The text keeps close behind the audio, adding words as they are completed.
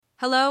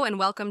Hello and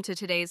welcome to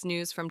today's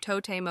news from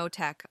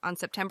TotemoTech on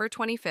September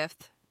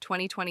 25th,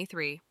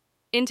 2023.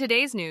 In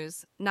today's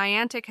news,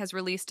 Niantic has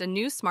released a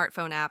new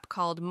smartphone app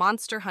called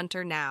Monster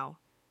Hunter Now.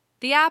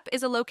 The app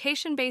is a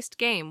location-based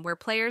game where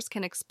players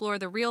can explore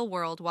the real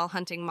world while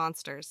hunting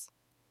monsters.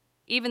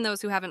 Even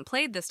those who haven't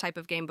played this type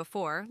of game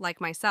before, like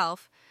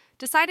myself,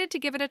 decided to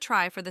give it a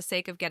try for the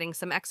sake of getting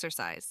some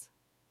exercise.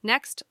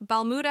 Next,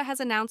 Balmuda has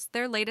announced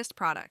their latest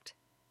product,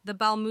 the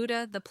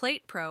Balmuda The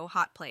Plate Pro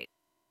Hot Plate.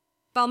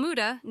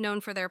 Balmuda, known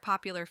for their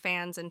popular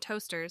fans and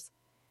toasters,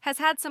 has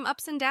had some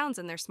ups and downs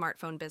in their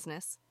smartphone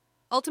business,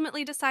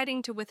 ultimately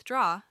deciding to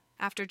withdraw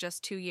after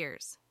just 2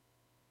 years.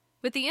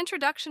 With the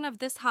introduction of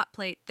this hot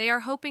plate, they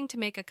are hoping to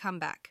make a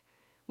comeback.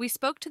 We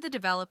spoke to the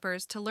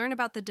developers to learn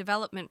about the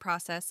development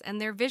process and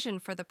their vision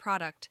for the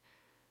product.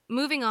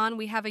 Moving on,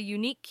 we have a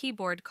unique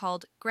keyboard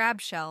called Grab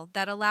Shell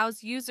that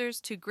allows users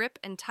to grip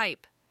and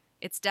type.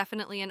 It's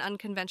definitely an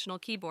unconventional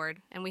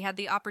keyboard, and we had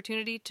the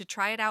opportunity to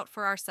try it out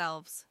for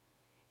ourselves.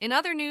 In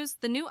other news,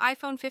 the new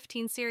iPhone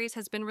 15 series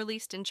has been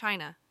released in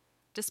China.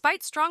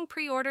 Despite strong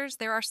pre-orders,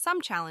 there are some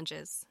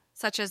challenges,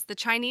 such as the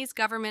Chinese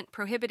government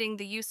prohibiting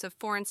the use of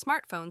foreign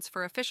smartphones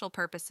for official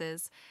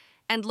purposes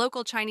and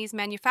local Chinese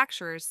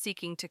manufacturers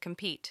seeking to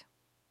compete.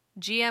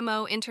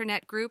 GMO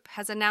Internet Group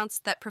has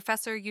announced that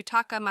Professor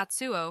Yutaka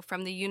Matsuo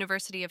from the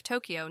University of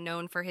Tokyo,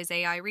 known for his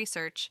AI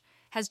research,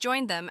 has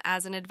joined them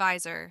as an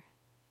advisor.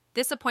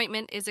 This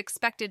appointment is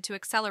expected to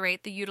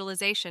accelerate the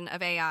utilization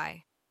of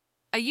AI.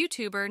 A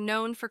YouTuber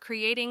known for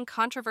creating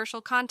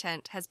controversial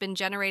content has been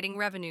generating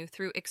revenue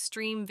through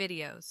extreme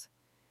videos.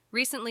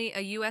 Recently, a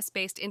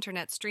US-based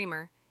internet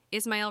streamer,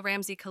 Ismail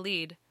Ramzi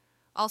Khalid,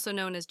 also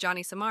known as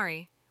Johnny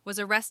Samari, was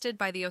arrested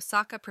by the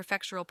Osaka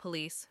Prefectural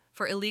Police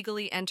for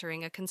illegally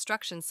entering a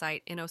construction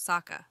site in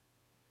Osaka.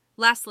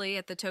 Lastly,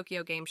 at the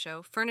Tokyo Game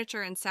Show,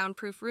 furniture and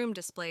soundproof room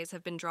displays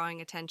have been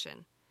drawing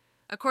attention.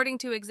 According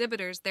to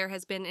exhibitors, there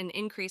has been an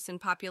increase in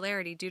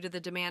popularity due to the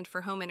demand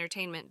for home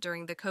entertainment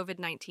during the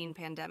COVID-19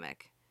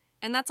 pandemic.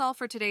 And that's all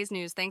for today's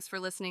news. Thanks for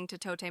listening to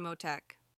TotemoTech.